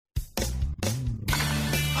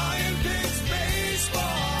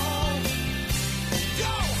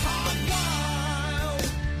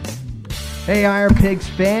Hey, IronPigs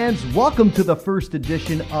fans, welcome to the first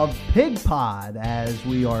edition of PigPod, as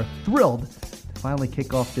we are thrilled to finally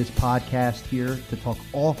kick off this podcast here to talk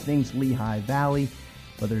all things Lehigh Valley,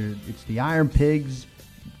 whether it's the IronPigs,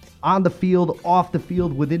 on the field, off the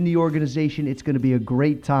field, within the organization. It's going to be a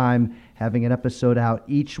great time having an episode out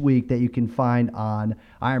each week that you can find on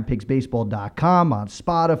IronPigsBaseball.com, on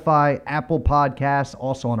Spotify, Apple Podcasts,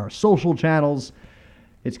 also on our social channels.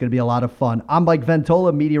 It's going to be a lot of fun. I'm Mike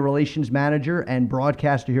Ventola, Media Relations Manager and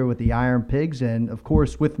broadcaster here with the IronPigs. And, of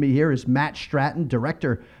course, with me here is Matt Stratton,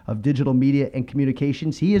 Director of Digital Media and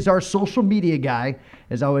Communications. He is our social media guy,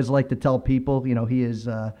 as I always like to tell people. You know, he is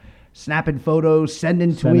snapping photos,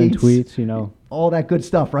 sending tweets. You know. All that good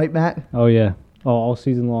stuff, right, Matt? Oh, yeah. All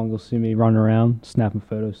season long, you'll see me running around, snapping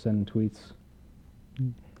photos, sending tweets.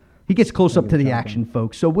 He gets close up to the action,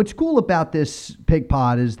 folks. So what's cool about this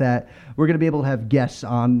PigPod is that we're going to be able to have guests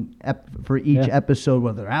on for each episode,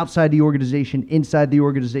 whether they're outside the organization, inside the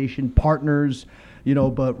organization, partners, you know.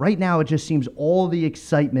 But right now it just seems all the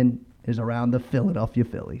excitement is around the Philadelphia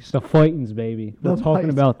Phillies. The Fightins, baby. We're talking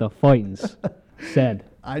about the Fightins. Said.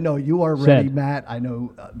 I know you are ready, Matt. I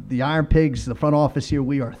know the IronPigs, the front office here,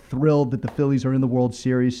 we are thrilled that the Phillies are in the World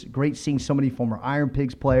Series. Great seeing so many former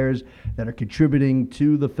IronPigs players that are contributing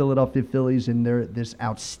to the Philadelphia Phillies in this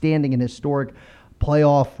outstanding and historic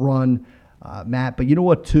playoff run, Matt. But you know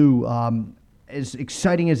what, too? As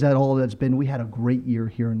exciting as that's been, we had a great year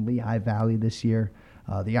here in Lehigh Valley this year.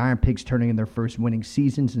 The IronPigs turning in their first winning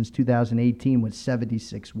season since 2018 with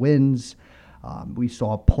 76 wins. We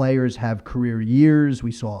saw players have career years.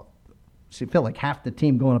 It felt like half the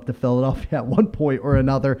team going up to Philadelphia at one point or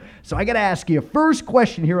another. So I got to ask you, first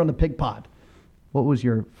question here on the PigPod. What was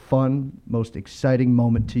your fun, most exciting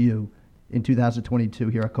moment to you in 2022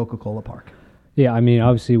 here at Coca-Cola Park? Yeah, I mean,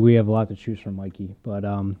 obviously we have a lot to choose from, Mikey. But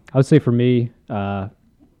I would say for me,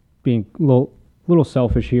 being a little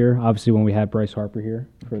selfish here, obviously when we had Bryce Harper here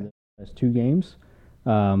for the last two games,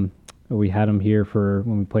 we had him here for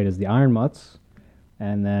when we played as the Iron Mutts,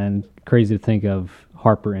 and then crazy to think of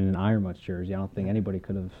Harper in an Iron Mutts jersey. I don't think anybody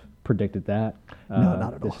could have predicted that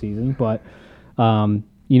this season. But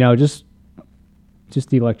you know, just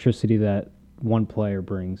the electricity that one player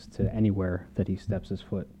brings to anywhere that he steps his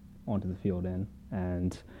foot onto the field in,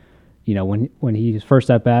 and you know when he's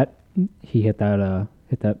first at bat, he hit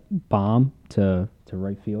that bomb to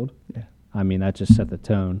right field. Yeah, I mean that just set the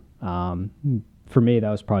tone. For me, that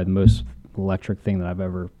was probably the most electric thing that I've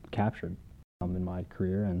ever captured in my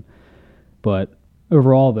career. But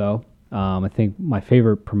overall, though, I think my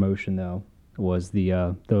favorite promotion though was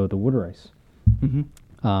the Wooder Ice.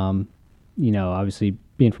 Mm-hmm. You know, obviously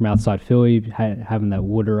being from outside Philly, having that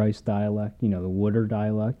Wooder Ice dialect, you know, the Wooder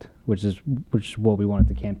dialect, which is what we wanted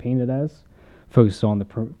to campaign it as, focus on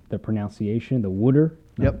the pronunciation, the Wooder,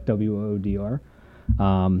 W-O-O-D-R.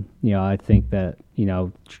 You know, I think that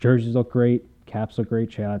jerseys look great. Caps look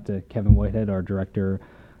great. Shout out to Kevin Whitehead, our director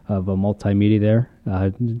of multimedia there,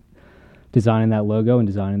 designing that logo and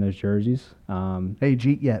designing those jerseys. Hey,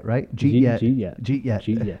 Jeet Yet, right? Jeet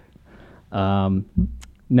Yet.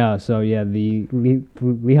 No, so yeah, the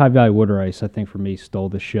Lehigh Valley Wooder Ice, I think for me, stole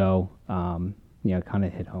the show. Kind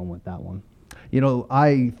of hit home with that one. You know,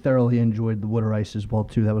 I thoroughly enjoyed the Wooder Ice as well,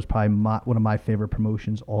 too. That was probably one of my favorite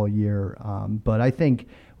promotions all year. But I think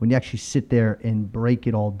when you actually sit there and break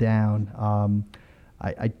it all down,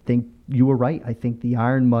 I think you were right. I think the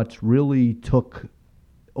Iron Mutts really took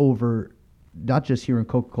over, not just here in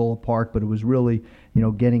Coca-Cola Park, but it was really,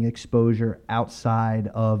 getting exposure outside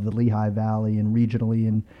of the Lehigh Valley and regionally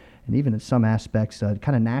and even in some aspects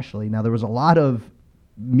kind of nationally. Now, there was a lot of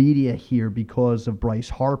media here because of Bryce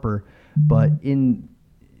Harper, but in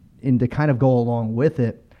to kind of go along with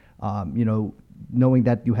it, knowing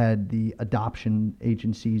that you had the adoption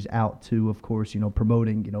agencies out to, of course,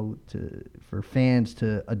 promoting, for fans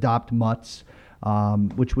to adopt mutts,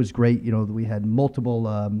 which was great. We had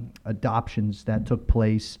multiple adoptions that took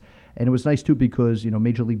place, and it was nice too because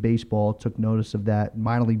Major League Baseball took notice of that,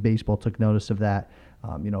 minor league baseball took notice of that.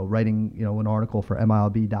 Writing an article for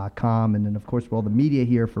MLB.com, and then of course for all the media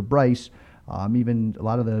here for Bryce. Even a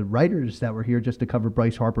lot of the writers that were here just to cover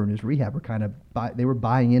Bryce Harper and his rehab were they were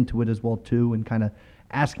buying into it as well too, and kind of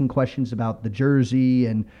asking questions about the jersey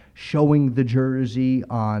and showing the jersey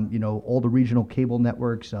on all the regional cable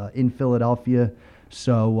networks in Philadelphia.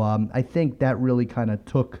 So I think that really kind of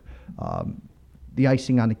took the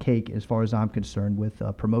icing on the cake as far as I'm concerned with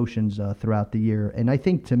promotions throughout the year. And I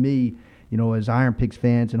think to me, as IronPigs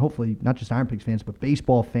fans, and hopefully not just IronPigs fans, but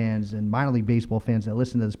baseball fans and minor league baseball fans that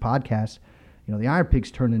listen to this podcast, the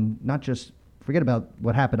IronPigs turning not just, forget about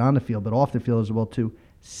what happened on the field, but off the field as well too,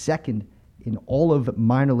 second in all of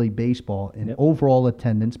minor league baseball in overall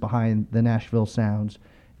attendance behind the Nashville Sounds,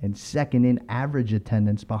 and second in average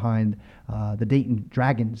attendance behind the Dayton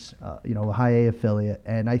Dragons, a high A affiliate.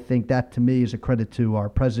 And I think that, to me, is a credit to our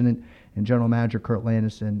president and general manager, Kurt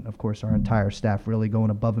Landis, and, of course, our entire staff really going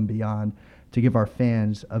above and beyond to give our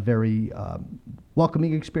fans a very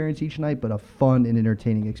welcoming experience each night, but a fun and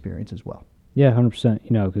entertaining experience as well. Yeah, 100%.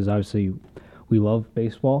 Because obviously we love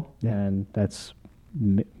baseball, and that's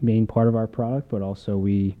main part of our product, but also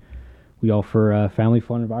we offer a family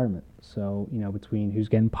fun environment. So, between who's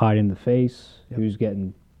getting pied in the face, who's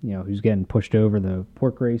getting pushed over the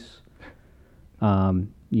pork race,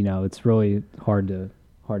 it's really hard to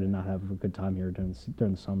not have a good time here during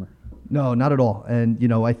the summer. No, not at all. And,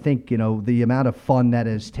 I think, the amount of fun that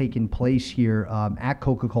has taken place here at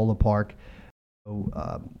Coca-Cola Park,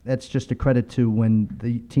 that's just a credit to when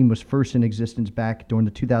the team was first in existence back during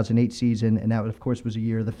the 2008 season, and that, of course, was a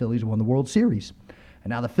year the Phillies won the World Series. And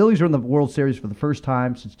now the Phillies are in the World Series for the first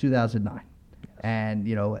time since 2009. And,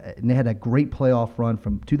 and they had a great playoff run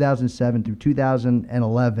from 2007 through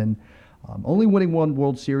 2011, only winning one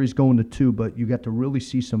World Series, going to two, but you got to really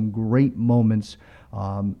see some great moments,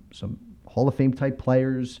 some Hall of Fame type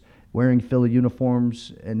players wearing Philly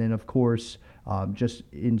uniforms, and then, of course, just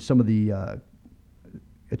in some of the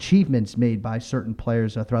achievements made by certain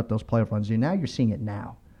players throughout those playoff runs. And now you're seeing it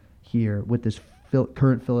now here with this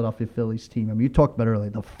current Philadelphia Phillies team. I mean, you talked about earlier,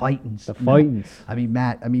 the Fightins. The Fightins. I mean,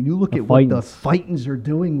 Matt, you look at what the Fightins are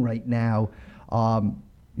doing right now.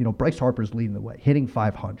 Bryce Harper's leading the way, hitting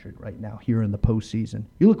 500 right now here in the postseason.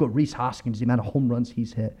 You look at Rhys Hoskins, the amount of home runs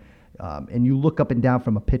he's hit. And you look up and down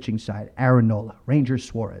from a pitching side, Aaron Nola, Ranger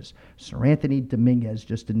Suarez, Sir Anthony Dominguez,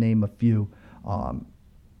 just to name a few.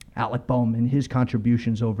 Alec Boehm and his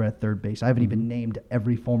contributions over at third base. I haven't even named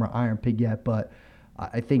every former Iron Pig yet, but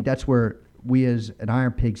I think that's where we as an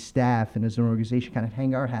Iron Pig staff and as an organization kind of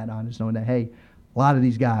hang our hat on, is knowing that, hey, a lot of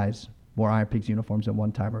these guys wore Iron Pigs uniforms at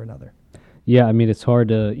one time or another. Yeah, it's hard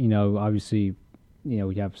to, obviously,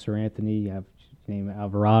 we have Sir Anthony, you have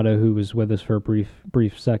Alvarado, who was with us for a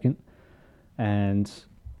brief second,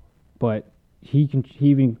 but he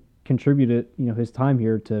even contributed, his time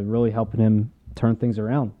here to really helping him turn things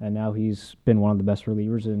around, and now he's been one of the best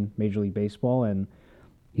relievers in Major League Baseball, and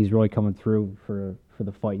he's really coming through for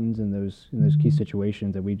the Fightins in those key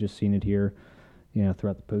situations, and we've just seen it here,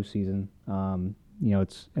 throughout the postseason.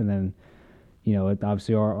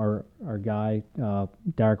 Obviously our guy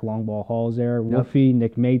Darick Longball Hall is there, Wolfie,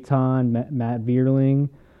 Nick Maton, Matt Vierling,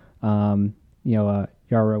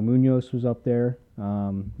 Yaro Munoz was up there,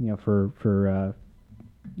 for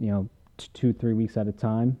 2-3 weeks at a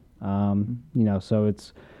time. So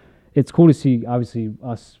it's cool to see. Obviously,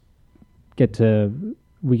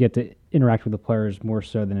 we get to interact with the players more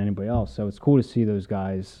so than anybody else. So it's cool to see those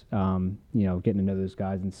guys, getting to know those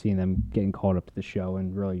guys and seeing them getting called up to the show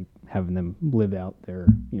and really having them live out their,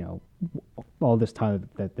 all this time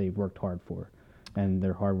that they've worked hard for, and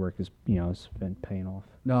their hard work has been paying off.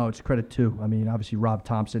 No, it's a credit too. Obviously Rob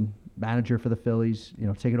Thompson, manager for the Phillies,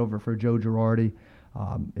 taking over for Joe Girardi.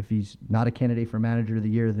 If he's not a candidate for Manager of the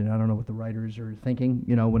Year, then I don't know what the writers are thinking,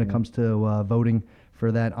 when it comes to voting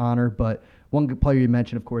for that honor. But one good player you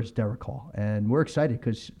mentioned, of course, Darick Hall. And we're excited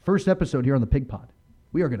because first episode here on the PigPod,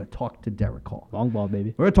 we are going to talk to Darick Hall. Long ball,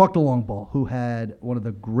 baby. We're going to talk to Long Ball, who had one of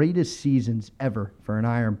the greatest seasons ever for an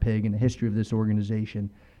Iron Pig in the history of this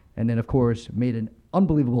organization. And then, of course, made an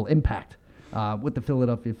unbelievable impact with the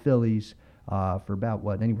Philadelphia Phillies for about,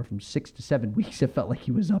 anywhere from 6 to 7 weeks. It felt like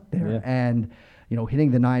he was up there. Yeah. And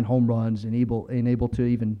hitting the 9 home runs and able to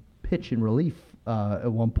even pitch in relief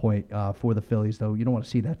at one point for the Phillies, though you don't want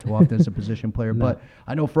to see that too often as a position player. No. But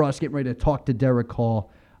I know for us, getting ready to talk to Darick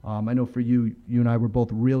Hall, I know for you and I were both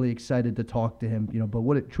really excited to talk to him. But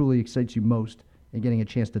what it truly excites you most in getting a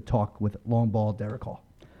chance to talk with Long Ball Darick Hall?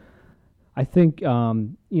 I think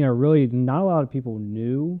really not a lot of people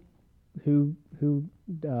knew who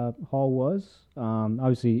Hall was.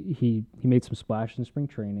 Obviously, he made some splashes in spring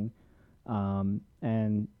training.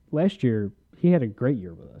 And last year he had a great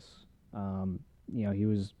year with us. He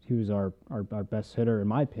was our best hitter in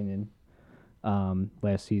my opinion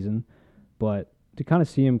last season. But to kind of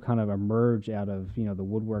see him kind of emerge out of the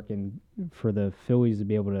woodwork, and for the Phillies to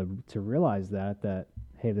be able to realize that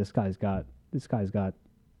hey, this guy's got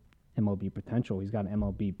MLB potential. He's got an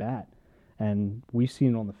MLB bat, and we've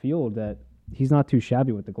seen on the field that he's not too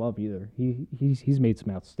shabby with the glove either. He's made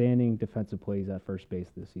some outstanding defensive plays at first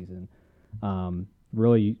base this season.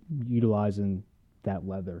 Really utilizing that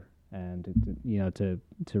leather and to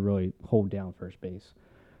really hold down first base.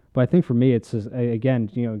 But I think for me, it's just, again,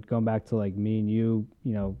 going back to like me and you,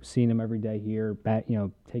 seeing him every day here,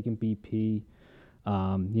 taking BP,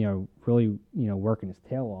 really, working his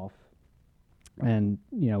tail off. And,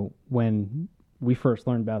 when we first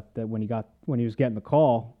learned about that, when he was getting the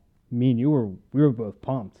call, me and you we were both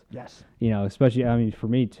pumped. Yes. Especially, I mean, for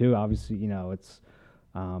me too, obviously, it's,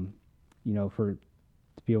 to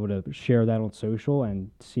be able to share that on social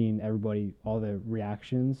and seeing everybody, all the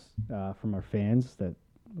reactions from our fans that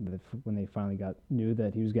when they finally knew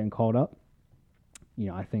that he was getting called up,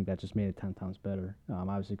 I think that just made it 10 times better.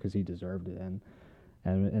 Obviously, because he deserved it,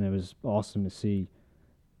 and it was awesome to see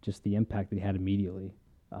just the impact that he had immediately.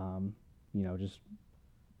 Just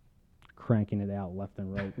cranking it out left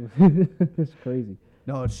and right. It's crazy.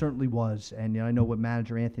 No, it certainly was. And I know what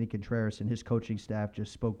manager Anthony Contreras and his coaching staff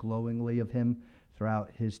just spoke glowingly of him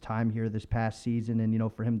throughout his time here this past season.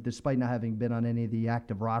 And, for him, despite not having been on any of the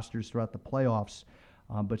active rosters throughout the playoffs,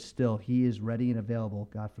 but still, he is ready and available.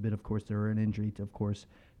 God forbid, of course, there were an injury to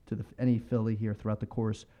any Philly here throughout the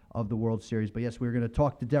course of the World Series. But yes, we're going to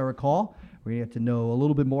talk to Darick Hall. We're going to get to know a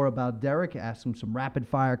little bit more about Darick, ask him some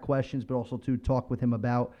rapid-fire questions, but also to talk with him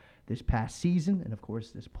about this past season and, of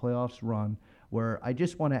course, this playoffs run, where I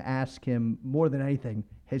just want to ask him more than anything,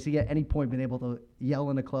 has he at any point been able to yell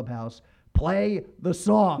in a clubhouse, play the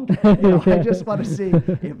song? I just want to see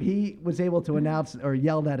if he was able to announce or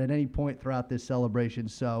yell that at any point throughout this celebration.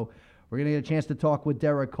 So we're going to get a chance to talk with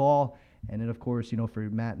Darick Hall. And then, of course, for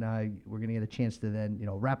Matt and I, we're going to get a chance to then,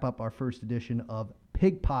 wrap up our first edition of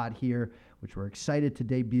PigPod here, which we're excited to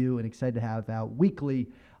debut and excited to have out weekly.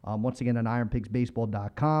 Once again, on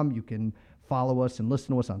IronPigsBaseball.com. You can follow us and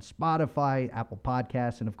listen to us on Spotify, Apple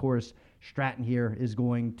Podcasts, and, of course, Stratton here is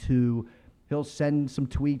going to he'll send some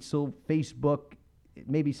tweets, he'll Facebook,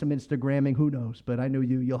 maybe some Instagramming, who knows. But I know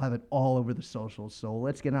you'll have it all over the socials. So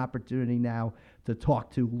let's get an opportunity now to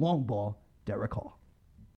talk to long ball Darick Hall.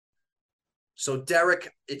 So, Darick,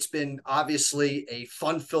 it's been obviously a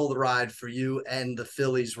fun-filled ride for you and the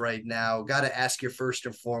Phillies right now. Got to ask you first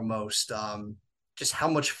and foremost, just how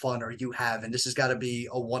much fun are you having? This has got to be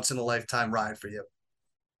a once-in-a-lifetime ride for you.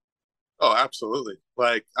 Oh, absolutely.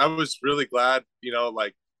 Like, I was really glad,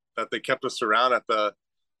 that they kept us around after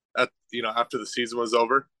the season was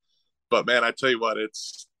over. But man, I tell you what,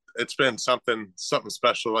 it's been something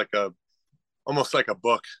special, almost like a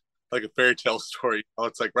book, like a fairy tale story.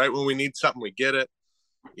 It's like right when we need something, we get it.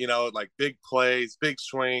 Like big plays, big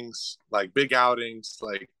swings, like big outings,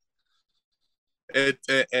 like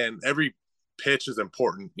and every pitch is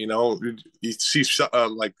important. You see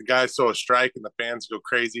like the guys throw a strike and the fans go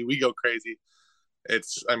crazy. We go crazy.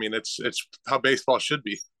 It's how baseball should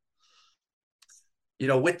be.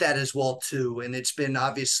 With that as well, too, and it's been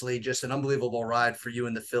obviously just an unbelievable ride for you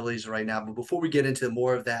and the Phillies right now. But before we get into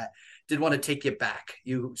more of that, did want to take you back.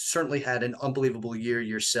 You certainly had an unbelievable year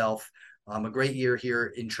yourself, a great year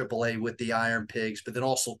here in AAA with the IronPigs, but then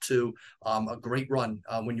also, too, a great run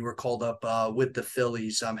when you were called up with the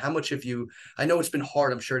Phillies. How much have you – I know it's been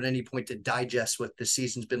hard, I'm sure, at any point to digest what the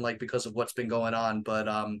season's been like because of what's been going on, but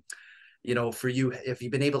for you, if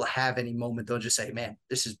you've been able to have any moment, don't just say, man,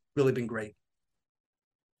 this has really been great.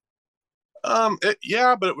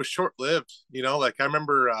 Yeah, but it was short lived. Like I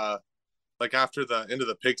remember, like after the end of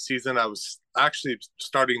the pig season, I was actually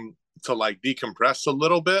starting to like decompress a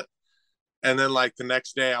little bit, and then like the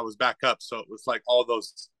next day I was back up. So it was like all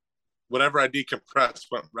those, whatever I decompressed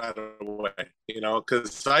went right away.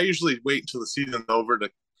 Because I usually wait until the season's over to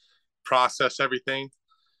process everything.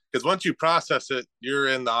 Because once you process it, you're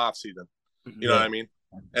in the off season. You know what I mean?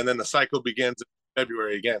 And then the cycle begins in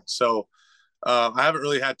February again. So. I haven't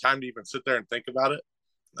really had time to even sit there and think about it.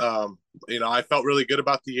 I felt really good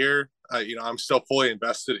about the year. I'm still fully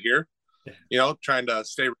invested here, trying to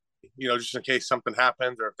stay, just in case something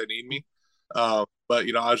happens or if they need me. But,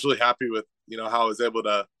 I was really happy with, how I was able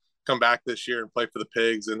to come back this year and play for the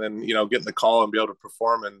Pigs and then, getting the call and be able to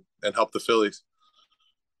perform and help the Phillies.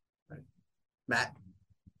 Matt?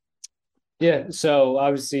 Yeah, so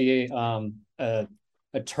obviously a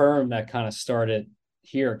term that kind of started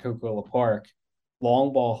here at Coca-Cola Park,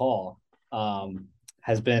 long ball Hall,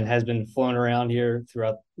 has been flown around here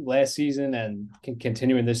throughout last season and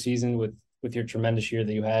continuing this season with your tremendous year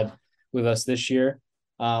that you had with us this year.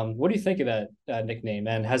 What do you think of that nickname?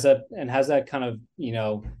 And has that kind of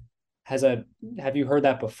have you heard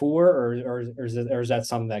that before, or is that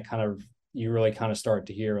something that kind of you really kind of start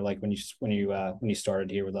to hear like when you started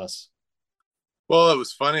here with us? Well, it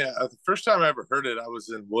was funny. The first time I ever heard it, I was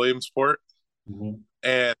in Williamsport. Mm-hmm.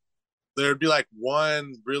 And there'd be like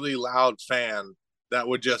one really loud fan that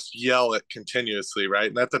would just yell it continuously, right?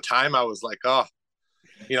 And at the time I was like, oh,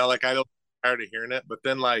 like I don't tired of hearing it. But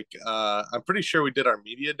then like I'm pretty sure we did our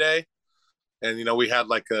media day, and we had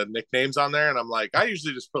like nicknames on there, and I'm like, I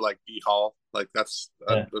usually just put like D Hall, like that's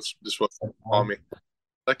just what they call me.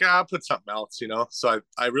 Like I'll put something else, So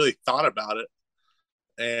I really thought about it,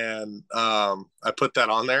 and I put that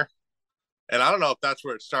on there. And I don't know if that's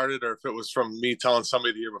where it started or if it was from me telling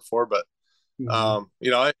somebody the year before, but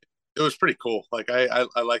it was pretty cool. Like I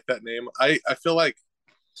like that name. I feel like,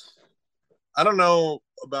 I don't know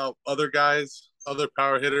about other guys, other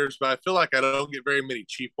power hitters, but I feel like I don't get very many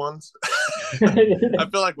cheap ones. I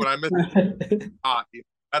feel like when I miss it,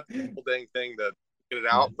 that's the whole dang thing to get it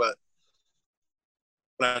out. But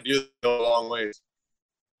when I do, go a long ways.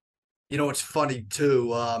 It's funny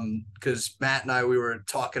too, because Matt and I, we were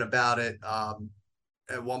talking about it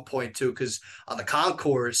at one point too, because on the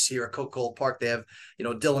concourse here at Coca-Cola Park, they have,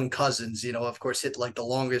 Dylan Cousins, of course, hit like the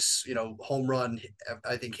longest, home run,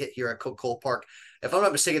 I think, hit here at Coca-Cola Park. If I'm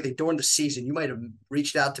not mistaken, I think during the season, you might have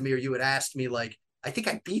reached out to me or you had asked me, like, I think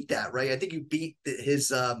I beat that, right? I think you beat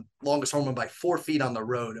his longest home run by 4 feet on the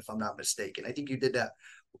road, if I'm not mistaken. I think you did that.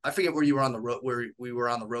 I forget where you were on the road, where we were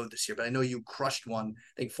on the road this year, but I know you crushed one,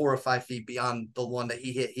 I think 4 or 5 feet beyond the one that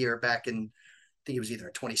he hit here back in, I think it was either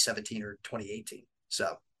 2017 or 2018.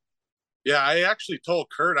 So, yeah, I actually told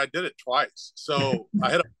Kurt I did it twice. So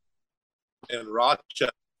I hit in Rochester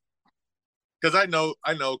because I know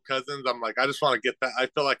Cousins. I'm like, I just want to get that. I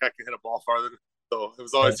feel like I can hit a ball farther. So it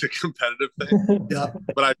was always a competitive thing. Yeah.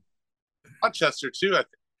 But I Rochester too. I think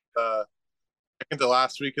second to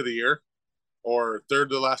last week of the year, or third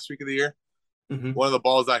to last week of the year. Mm-hmm. One of the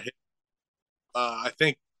balls I hit, I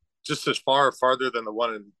think, just as farther than the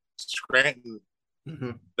one in Scranton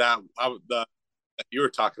that you were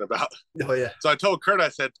talking about. Oh yeah. So I told Kurt, I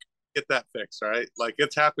said, get that fixed, right? Like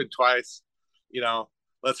it's happened twice.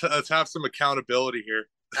 Let's have some accountability here.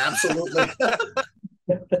 Absolutely.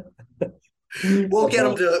 We'll get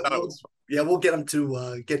him to. We'll get him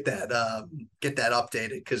to get that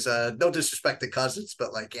updated, because no disrespect to Cousins,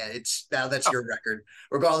 but like, yeah, it's now that's your record,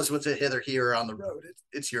 regardless of what's a hither here or on the road.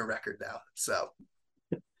 It's your record now. So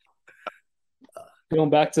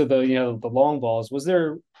going back to the long balls, was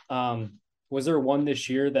there one this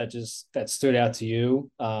year that stood out to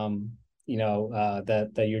you? That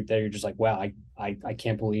you're just like, wow, I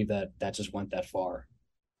can't believe that just went that far.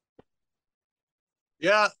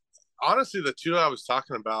 Yeah, honestly, the two I was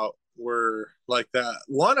talking about were like that.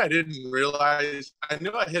 One, I didn't realize. I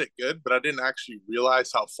knew I hit it good, but I didn't actually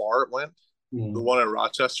realize how far it went. Mm. The one in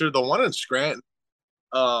Rochester, the one in Scranton.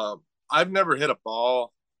 I've never hit a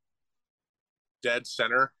ball dead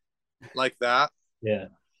center like that. Yeah,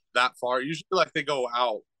 that far. Usually, like they go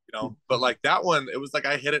out, But like that one, it was like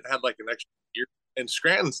I hit it, had like an extra year. And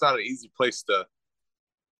Scranton's not an easy place to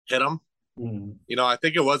hit them. Mm. I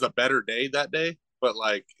think it was a better day that day, but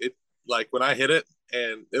like when I hit it,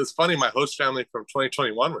 and it was funny, my host family from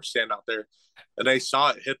 2021 were standing out there, and they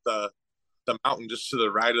saw it hit the mountain just to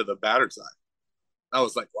the right of the batter's eye. I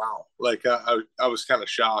was like, wow, like I was kind of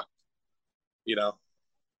shocked, Yeah,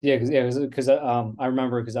 because I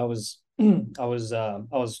remember, because I was pulling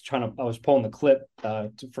the clip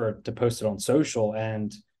to post it on social,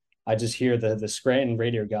 and I just hear the Scranton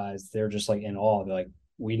radio guys. They're just like in awe. They're like,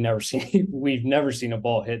 we've never seen a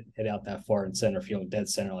ball hit out that far in center field, dead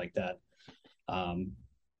center like that.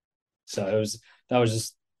 So that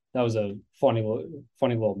was a funny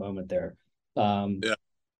little moment there. Yeah.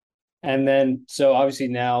 And then, so obviously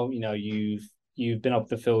now, you've been up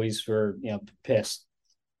the Phillies for, past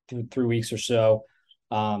 3 weeks or so.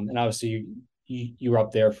 And obviously you were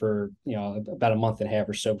up there for, about a month and a half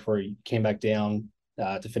or so before you came back down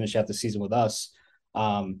to finish out the season with us.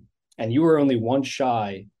 And you were only one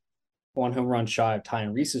home run shy of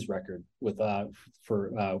tying Reese's record with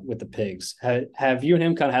the Pigs. Have you and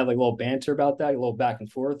him kind of had like a little banter about that, a little back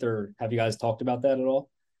and forth, or have you guys talked about that at all?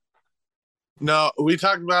 No, we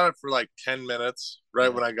talked about it for like 10 minutes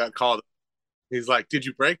right when I got called. He's like, did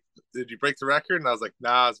you break the record? And I was like,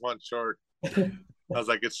 nah, it's one short. I was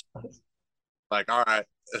like, it's like, all right.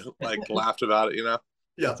 Like laughed about it,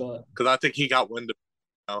 Yeah. Because I think he got wind of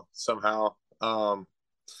it, somehow.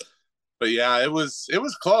 But yeah, it was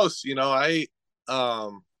close. There's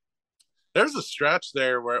a stretch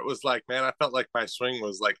there where it was like, man, I felt like my swing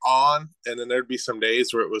was like on, and then there'd be some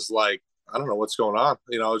days where it was like, I don't know what's going on.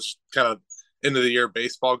 It's just kind of end of the year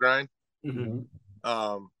baseball grind. Mm-hmm.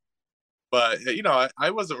 But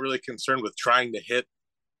I wasn't really concerned with trying to hit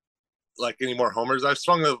like any more homers. I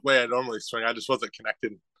swung the way I normally swing. I just wasn't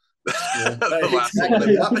connected. Yeah.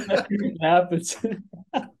 It happens.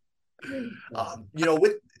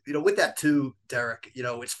 With that too, Darick,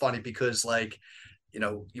 it's funny because like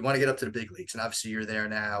you want to get up to the big leagues, and obviously you're there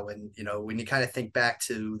now. And, when you kind of think back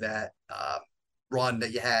to that run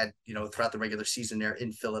that you had, throughout the regular season there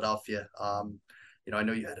in Philadelphia, I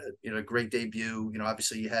know you had a great debut.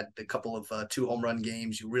 Obviously you had a couple of 2 home run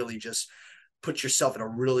games. You really just put yourself in a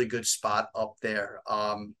really good spot up there.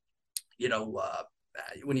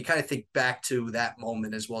 When you kind of think back to that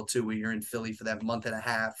moment as well too, where you're in Philly for that month and a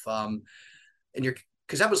half, and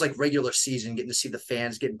because that was like regular season, getting to see the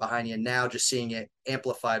fans getting behind you, and now just seeing it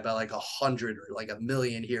amplified by like 100 or like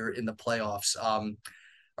 1,000,000 here in the playoffs.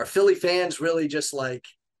 Are Philly fans really just like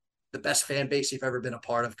the best fan base you've ever been a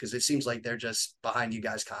part of? Because it seems like they're just behind you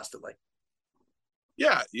guys constantly.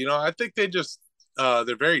 Yeah, I think they just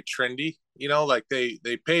they're very trendy. Like they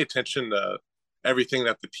pay attention to everything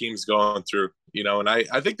that the team's going through. And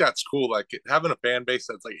I think that's cool. Like having a fan base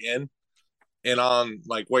that's like in on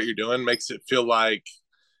like what you're doing makes it feel like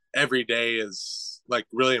every day is like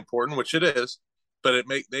really important, which it is, but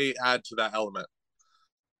they add to that element.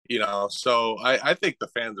 So I think the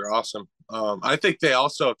fans are awesome. I think they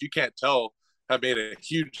also, if you can't tell, have made a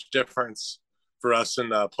huge difference for us in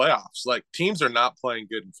the playoffs. Like teams are not playing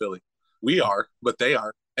good in Philly. We are, but they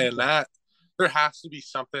aren't. And that there has to be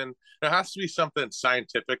something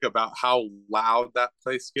scientific about how loud that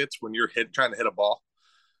place gets when you're trying to hit a ball.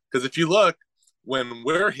 Because if you look, when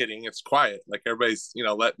we're hitting, it's quiet. Like everybody's,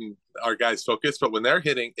 letting our guys focus. But when they're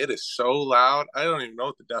hitting, it is so loud. I don't even know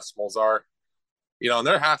what the decibels are. And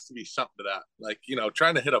there has to be something to that. Like,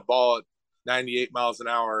 trying to hit a ball at 98 miles an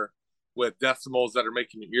hour with decibels that are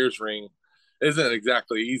making your ears ring isn't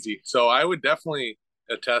exactly easy. So I would definitely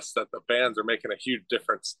attest that the fans are making a huge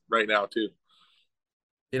difference right now too.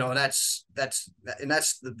 And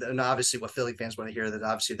and obviously what Philly fans want to hear, that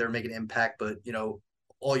obviously they're making an impact, but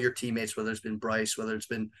all your teammates, whether it's been Bryce, whether it's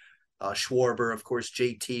been Schwarber, of course,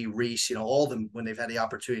 JT, Reese, all of them, when they've had the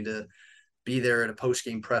opportunity to be there at a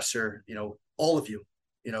post-game presser, all of you,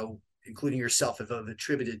 including yourself, have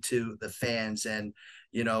attributed to the fans. And,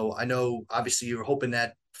 I know obviously you were hoping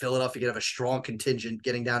that Philadelphia could have a strong contingent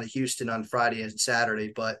getting down to Houston on Friday and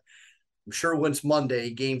Saturday, but I'm sure once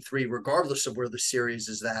Monday, game 3, regardless of where the series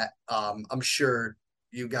is at, I'm sure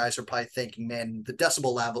you guys are probably thinking, man, the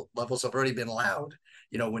decibel levels have already been loud.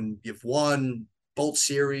 When you've won both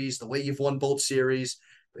series, the way you've won both series,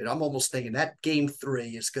 I'm almost thinking that game 3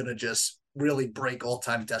 is going to just really break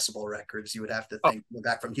all-time decibel records. You would have to think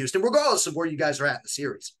back from Houston, regardless of where you guys are at in the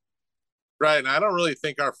series. Right. And I don't really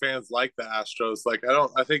think our fans like the Astros. Like,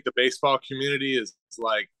 I think the baseball community is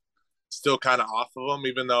like still kind of off of them,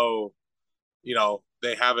 even though,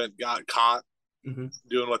 they haven't got caught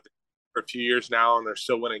doing what for a few years now, and they're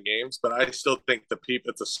still winning games. But I still think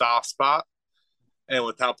it's a soft spot. And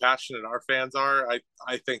with how passionate our fans are,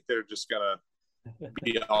 I think they're just going to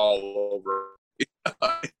be all over.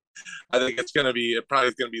 I think it probably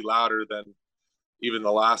is going to be louder than even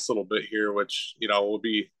the last little bit here, which, will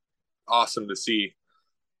be awesome to see.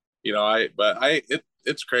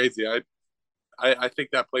 It's crazy. I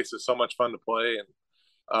think that place is so much fun to play, and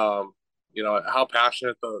how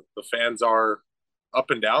passionate the fans are up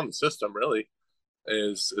and down the system really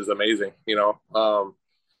is amazing.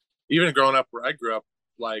 Even growing up where I grew up,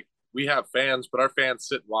 like we have fans, but our fans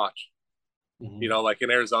sit and watch. Like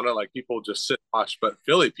in Arizona, like people just sit and watch, but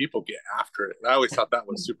Philly people get after it. And I always thought that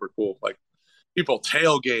was super cool. Like people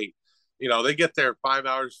tailgate, they get there 5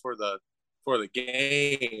 hours for the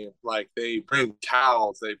game. Like they bring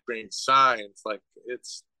towels, they bring signs. Like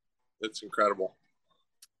it's incredible.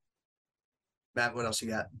 Matt, what else you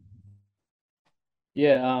got?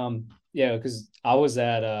 Yeah, because I was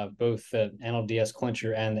at both the NLDS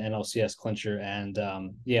clincher and the NLCS clincher, and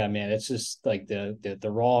man, it's just like the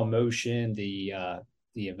raw emotion, the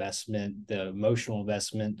investment, the emotional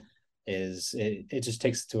investment it just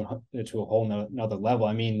takes it to a whole another level.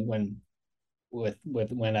 I mean, when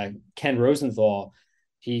Ken Rosenthal,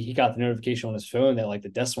 he got the notification on his phone that like the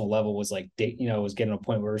decimal level was like was getting to a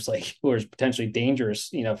point where it's like where it's potentially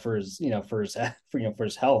dangerous for his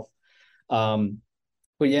health.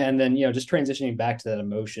 But yeah, and then just transitioning back to that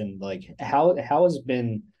emotion, like how's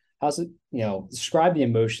it describe the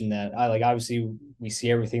emotion that I like. Obviously we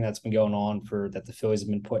see everything that's been going on that the Phillies have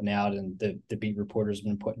been putting out and the beat reporters have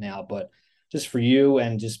been putting out, but just for you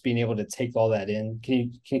and just being able to take all that in,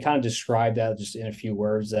 can you kind of describe that just in a few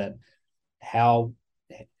words, that how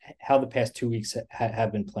the past 2 weeks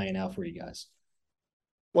have been playing out for you guys?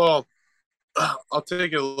 Well, I'll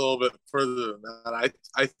take it a little bit further than that.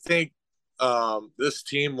 I think this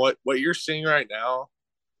team, what you're seeing right now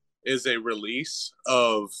is a release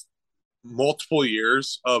of multiple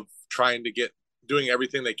years of doing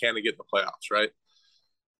everything they can to get in the playoffs, right?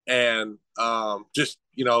 And just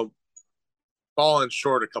falling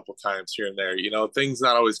short a couple times here and there. Things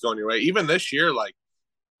not always going your way. Even this year, like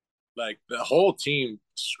the whole team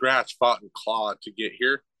scratched, fought, and clawed to get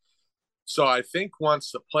here. So I think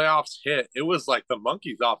once the playoffs hit, it was like the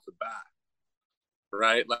monkeys off the bat,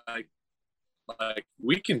 right? Like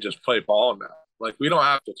we can just play ball now. Like we don't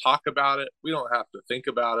have to talk about it. We don't have to think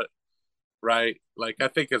about it, right? Like I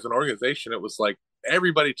think as an organization, it was like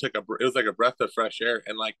everybody it was like a breath of fresh air.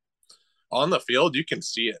 And like on the field, you can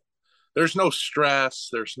see it. There's no stress.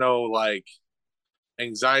 There's no like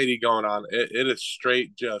anxiety going on. It is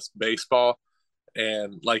straight just baseball.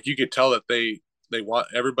 And like you could tell that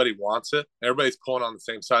everybody wants it. Everybody's pulling on the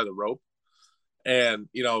same side of the rope. And,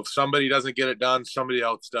 if somebody doesn't get it done, somebody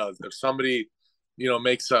else does. If somebody,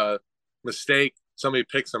 makes a mistake, somebody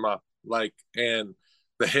picks them up. Like, and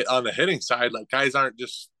on the hitting side, like guys aren't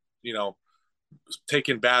just,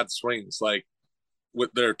 taking bad swings. Like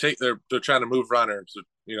they're trying to move runners,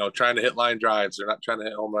 trying to hit line drives. They're not trying to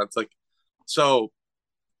hit home runs. Like, so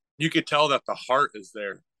you could tell that the heart is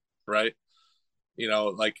there, right?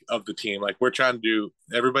 Like of the team. Like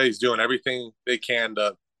everybody's doing everything they can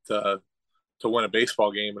to win a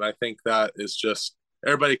baseball game. And I think that is just,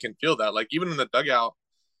 everybody can feel that. Like even in the dugout,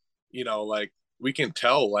 like we can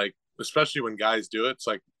tell, like, especially when guys do it, it's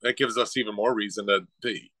like, that gives us even more reason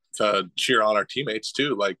to cheer on our teammates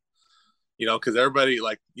too. Like, cause everybody,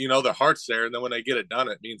 like, their heart's there. And then when they get it done,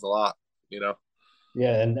 it means a lot,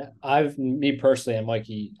 Yeah, and me personally, and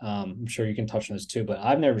Mikey, I'm sure you can touch on this too, but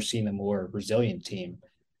I've never seen a more resilient team.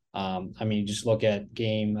 I mean, just look at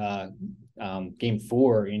game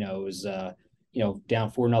 4. It was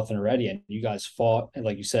down 4-0 already, and you guys fought, and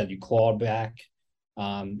like you said, you clawed back.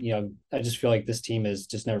 I just feel like this team is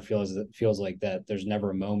just never feels like that. There's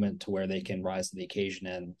never a moment to where they can rise to the occasion,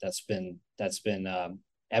 and that's been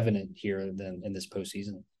evident here in this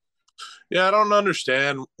postseason. Yeah, I don't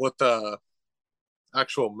understand what the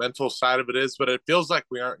actual mental side of it is, but it feels like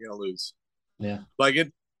we aren't going to lose. Yeah. Like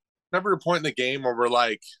it never a point in the game where we're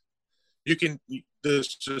like,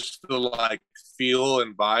 there's just the like feel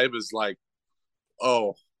and vibe is like,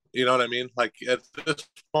 oh, you know what I mean? Like at this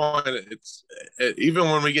point, even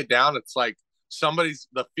when we get down, it's like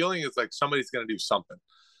the feeling is like somebody's going to do something,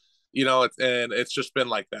 and it's just been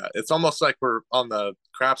like that. It's almost like we're on the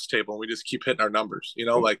craps table and we just keep hitting our numbers,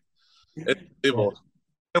 like it's able.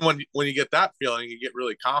 And when you get that feeling, you get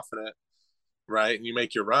really confident, right? And you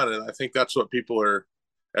make your run. And I think that's what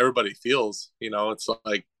everybody feels, it's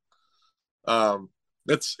like,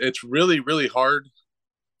 it's really, really hard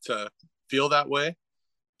to feel that way.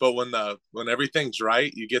 But when everything's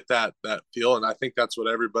right, you get that feel. And I think that's what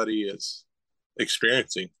everybody is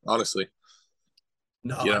experiencing, honestly.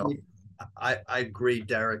 No, I mean, I agree,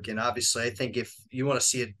 Darick. And obviously, I think if you want to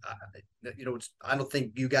see it, I don't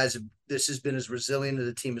think you guys this has been as resilient of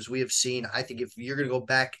a team as we have seen. I think if you're going to go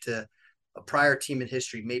back to a prior team in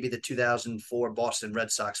history, maybe the 2004 Boston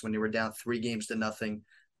Red Sox, when they were down 3-0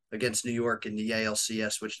 against New York in the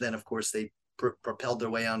ALCS, which then, of course, they propelled their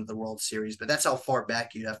way onto the World Series. But that's how far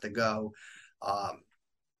back you'd have to go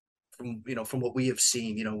from what we have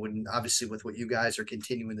seen, when obviously with what you guys are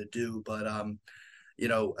continuing to do. But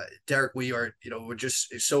Darick, we are, we're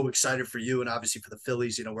just so excited for you and obviously for the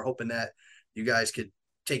Phillies. We're hoping that you guys could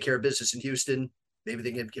take care of business in Houston. Maybe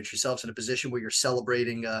they can get yourselves in a position where you're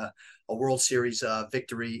celebrating a World Series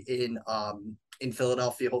victory in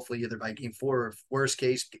Philadelphia, hopefully either by game 4 or worst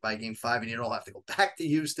case by game 5, and you don't have to go back to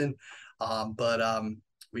Houston. But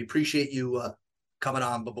we appreciate you coming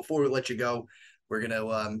on. But before we let you go, we're going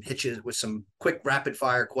to hit you with some quick rapid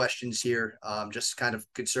fire questions here, just kind of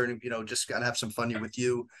concerning, just kind of have some fun with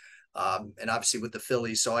you and obviously with the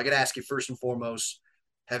Phillies. So I got to ask you first and foremost,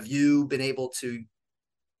 have you been able to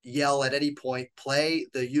yell at any point, play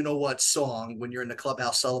the you-know-what song when you're in the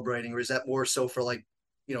clubhouse celebrating, or is that more so for like,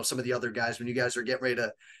 some of the other guys when you guys are getting ready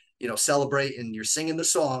to, celebrate and you're singing the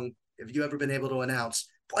song? Have you ever been able to announce,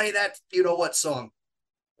 play that you-know-what song?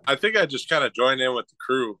 I think I just kind of joined in with the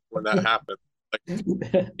crew when that happened. Like,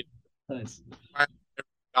 Nice.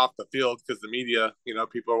 Off the field because the media,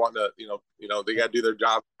 people are wanting to, they got to do their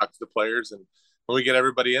job, talk to the players, and when we get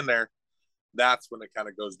everybody in there, that's when it kind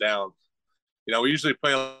of goes down. We usually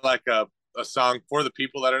play like a song for the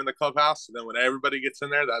people that are in the clubhouse, and then when everybody gets in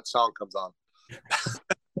there, that song comes on.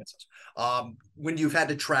 When you've had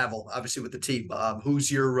to travel, obviously with the team, who's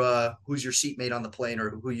your seatmate on the plane,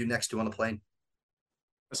 or who are you next to on the plane?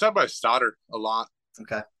 I sat by Stoddard a lot.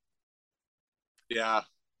 Okay. Yeah.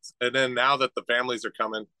 And then now that the families are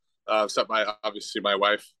coming, except obviously my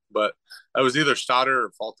wife, but I was either Stoddard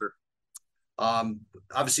or Falter.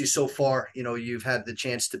 Obviously so far, you've had the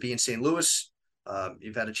chance to be in St. Louis,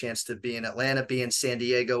 You've had a chance to be in Atlanta, be in San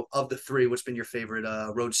Diego. Of the three, what's been your favorite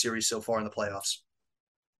road series so far in the playoffs?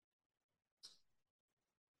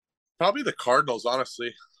 Probably the Cardinals,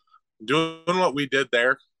 honestly. Doing what we did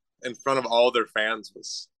there in front of all their fans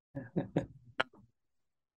was,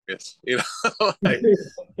 yes, like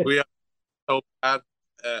we are so bad.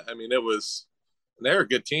 I mean, they're a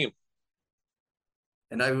good team.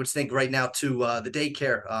 And I would think right now too, the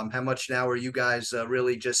daycare. How much now are you guys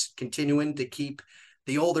really just continuing to keep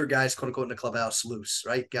the older guys, quote unquote, in the clubhouse loose,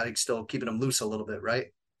 right? Got to still keeping them loose a little bit, right?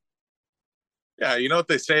 Yeah, you know what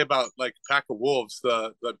they say about like a pack of wolves?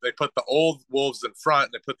 They put the old wolves in front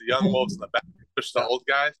and they put the young wolves in the back. Push the old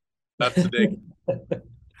guys. That's the dig.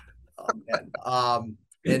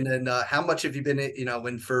 And then how much have you been,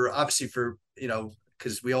 when for obviously for,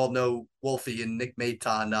 because we all know Wolfie and Nick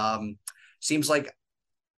Maton, seems like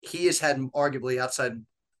he has had arguably outside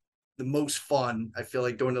the most fun, I feel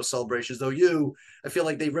like, during those celebrations. Though I feel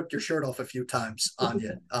like they ripped your shirt off a few times on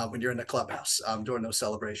you when you're in the clubhouse during those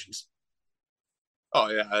celebrations. Oh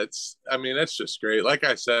yeah, it's just great. Like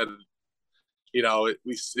I said,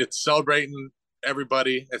 it's celebrating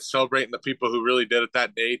everybody. It's celebrating the people who really did it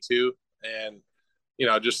that day too, and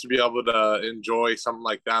just to be able to enjoy something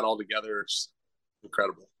like that all together is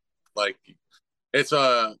incredible. Like it's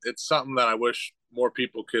something that I wish more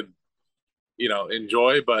people could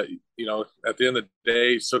enjoy, but at the end of the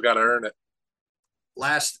day, you still got to earn it.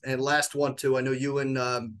 Last one too. I know you and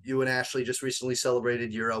Ashley just recently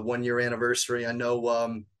celebrated your 1 year anniversary. I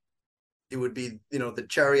know it would be the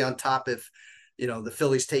cherry on top if the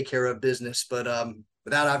Phillies take care of business, but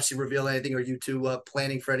without obviously revealing anything, are you two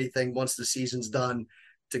planning for anything once the season's done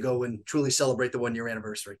to go and truly celebrate the 1 year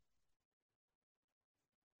anniversary?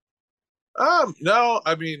 No,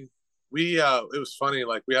 I mean, we it was funny,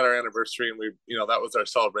 like we had our anniversary and we that was our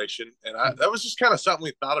celebration, and that was just kind of something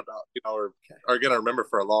we thought about or are gonna remember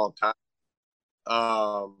for a long time.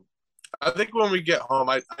 I think when we get home,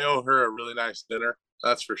 I owe her a really nice dinner,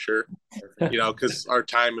 that's for sure, because our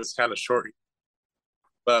time is kind of short,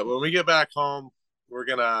 but when we get back home, we're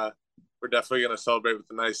definitely gonna celebrate with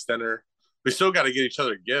a nice dinner. We still got to get each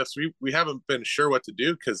other gifts. We haven't been sure what to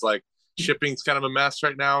do because like shipping's kind of a mess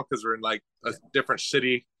right now because we're in like a different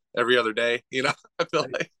city every other day, I feel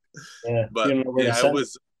like. Yeah. But yeah, it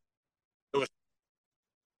was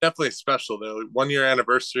definitely special though. 1 year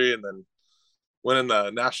anniversary and then winning the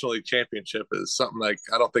National League Championship is something like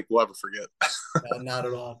I don't think we'll ever forget. No, not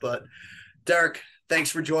at all. But Darick,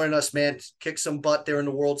 thanks for joining us, man. Kick some butt there in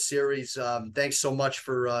the World Series. Thanks so much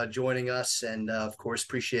for joining us, and of course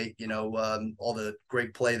appreciate all the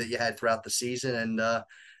great play that you had throughout the season. And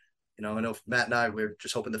I know Matt and I, we're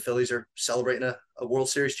just hoping the Phillies are celebrating a World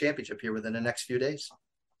Series championship here within the next few days.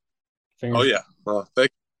 Oh yeah, well,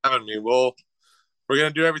 thanks for having me. We're gonna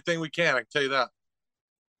do everything we can. I can tell you that.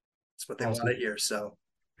 That's what they want to hear. So,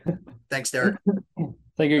 thanks, Darick.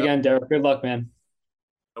 Thank you again, Darick. Good luck, man.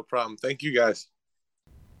 No problem. Thank you, guys.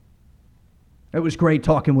 It was great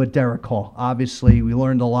talking with Darick Hall. Obviously, we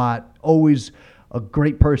learned a lot. Always a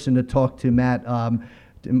great person to talk to, Matt.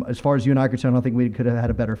 As far as you and I are concerned, I don't think we could have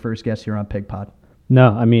had a better first guest here on PigPod.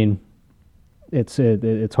 No, I mean, it's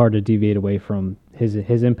hard to deviate away from his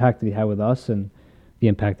impact that he had with us and the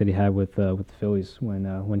impact that he had with the Phillies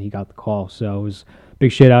when he got the call. So it was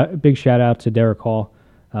big shout out to Darick Hall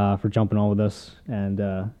for jumping on with us and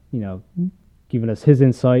giving us his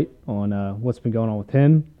insight on what's been going on with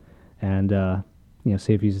him and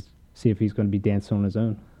see if he's going to be dancing on his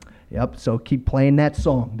own. Yep, so keep playing that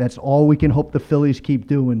song. That's all we can hope the Phillies keep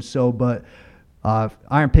doing. So, but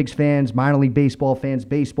IronPigs fans, minor league baseball fans,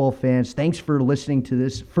 thanks for listening to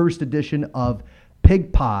this first edition of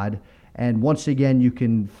PigPod. And once again, you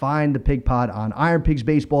can find the PigPod on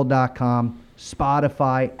ironpigsbaseball.com,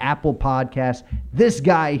 Spotify, Apple Podcasts. This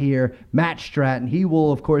guy here, Matt Stratton, he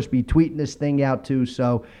will, of course, be tweeting this thing out too.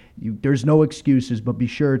 So there's no excuses, but be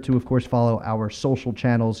sure to, of course, follow our social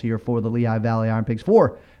channels here for the Lehigh Valley IronPigs.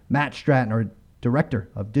 For Matt Stratton, our Director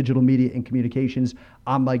of Digital Media and Communications.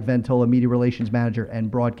 I'm Mike Ventola, Media Relations Manager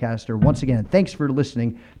and Broadcaster. Once again, thanks for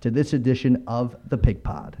listening to this edition of the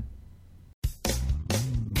PigPod.